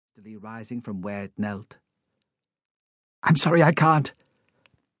hastily rising from where it knelt. "I'm sorry, I can't.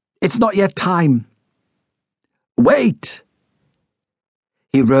 It's not yet time." "Wait!"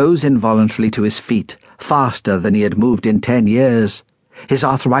 He rose involuntarily to his feet, faster than he had moved in 10 years, his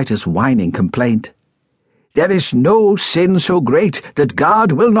arthritis whining complaint. "There is no sin so great that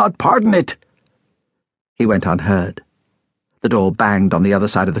God will not pardon it." He went unheard. The door banged on the other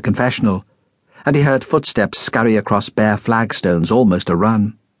side of the confessional, and he heard footsteps scurry across bare flagstones, almost a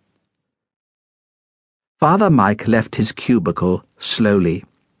run. Father Mike left his cubicle slowly,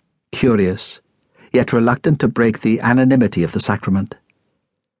 curious, yet reluctant to break the anonymity of the sacrament.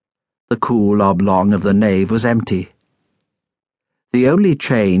 The cool oblong of the nave was empty. The only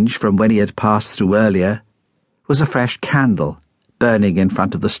change from when he had passed through earlier was a fresh candle burning in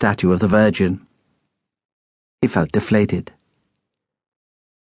front of the statue of the Virgin. He felt deflated.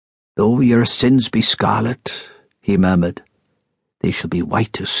 "Though your sins be scarlet," he murmured, "they shall be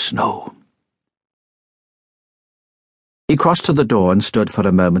white as snow." He crossed to the door and stood for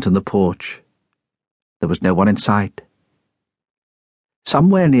a moment on the porch. There was no one in sight.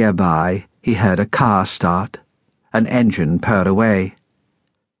 Somewhere nearby, he heard a car start, an engine purr away.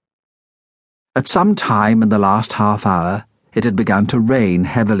 At some time in the last half hour, it had begun to rain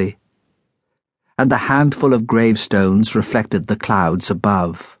heavily, and the handful of gravestones reflected the clouds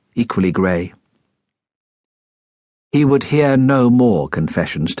above, equally grey. He would hear no more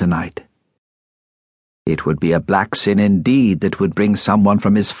confessions tonight. It would be a black sin indeed that would bring someone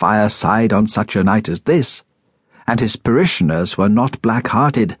from his fireside on such a night as this, and his parishioners were not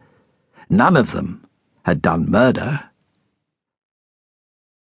black-hearted. None of them had done murder.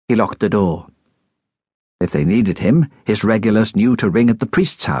 He locked the door. If they needed him, his regulars knew to ring at the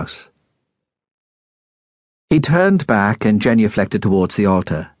priest's house. He turned back and genuflected towards the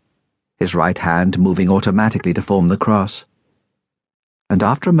altar, his right hand moving automatically to form the cross, and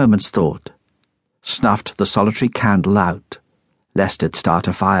after a moment's thought, snuffed the solitary candle out, lest it start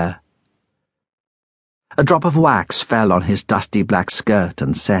a fire. A drop of wax fell on his dusty black skirt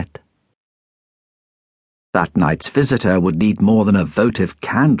and set. That night's visitor would need more than a votive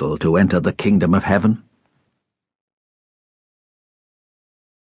candle to enter the kingdom of heaven.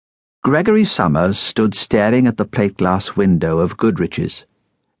 Gregory Summers stood staring at the plate-glass window of Goodrich's,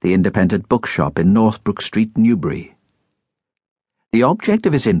 the independent bookshop in Northbrook Street, Newbury. The object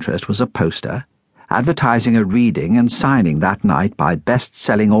of his interest was a poster advertising a reading and signing that night by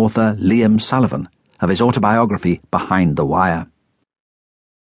best-selling author Liam Sullivan of his autobiography Behind the Wire.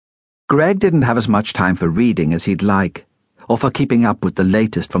 Greg didn't have as much time for reading as he'd like, or for keeping up with the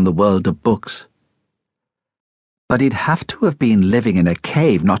latest from the world of books. But he'd have to have been living in a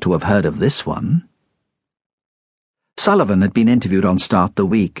cave not to have heard of this one. Sullivan had been interviewed on Start the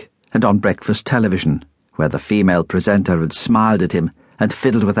Week and on breakfast television, where the female presenter had smiled at him and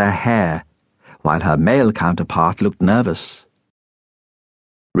fiddled with her hair, while her male counterpart looked nervous.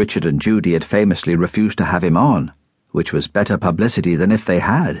 Richard and Judy had famously refused to have him on, which was better publicity than if they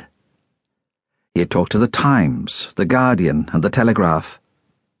had. He had talked to the Times, the Guardian, and the Telegraph.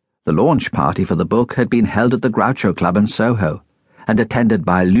 The launch party for the book had been held at the Groucho Club in Soho, and attended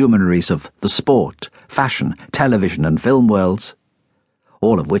by luminaries of the sport, fashion, television, and film worlds,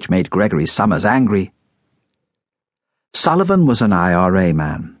 all of which made Gregory Summers angry. Sullivan was an IRA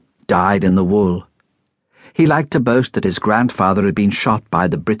man, dyed in the wool. He liked to boast that his grandfather had been shot by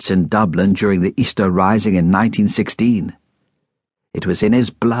the Brits in Dublin during the Easter Rising in 1916. It was in his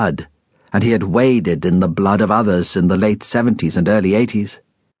blood, and he had waded in the blood of others in the late 70s and early 80s.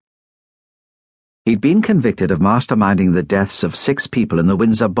 He'd been convicted of masterminding the deaths of 6 people in the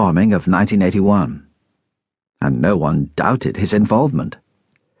Windsor bombing of 1981, and no one doubted his involvement,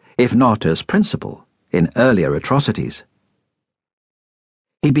 if not as principal, in earlier atrocities.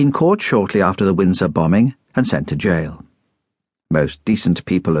 He'd been caught shortly after the Windsor bombing and sent to jail. Most decent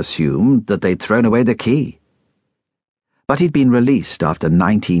people assumed that they'd thrown away the key. But he'd been released after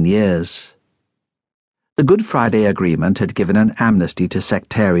 19 years. The Good Friday Agreement had given an amnesty to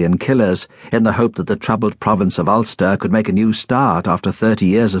sectarian killers in the hope that the troubled province of Ulster could make a new start after 30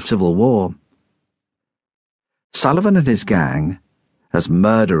 years of civil war. Sullivan and his gang, as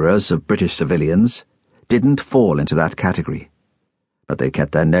murderers of British civilians, didn't fall into that category, but they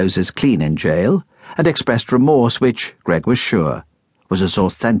kept their noses clean in jail and expressed remorse which, Greg was sure, was as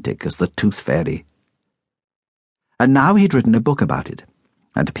authentic as the Tooth Fairy. And now he'd written a book about it,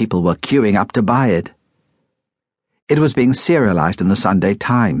 and people were queuing up to buy it. It was being serialized in the Sunday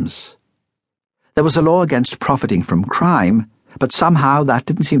Times. There was a law against profiting from crime, but somehow that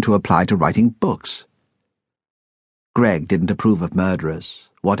didn't seem to apply to writing books. Greg didn't approve of murderers,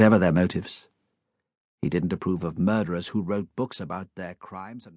 whatever their motives. He didn't approve of murderers who wrote books about their crimes and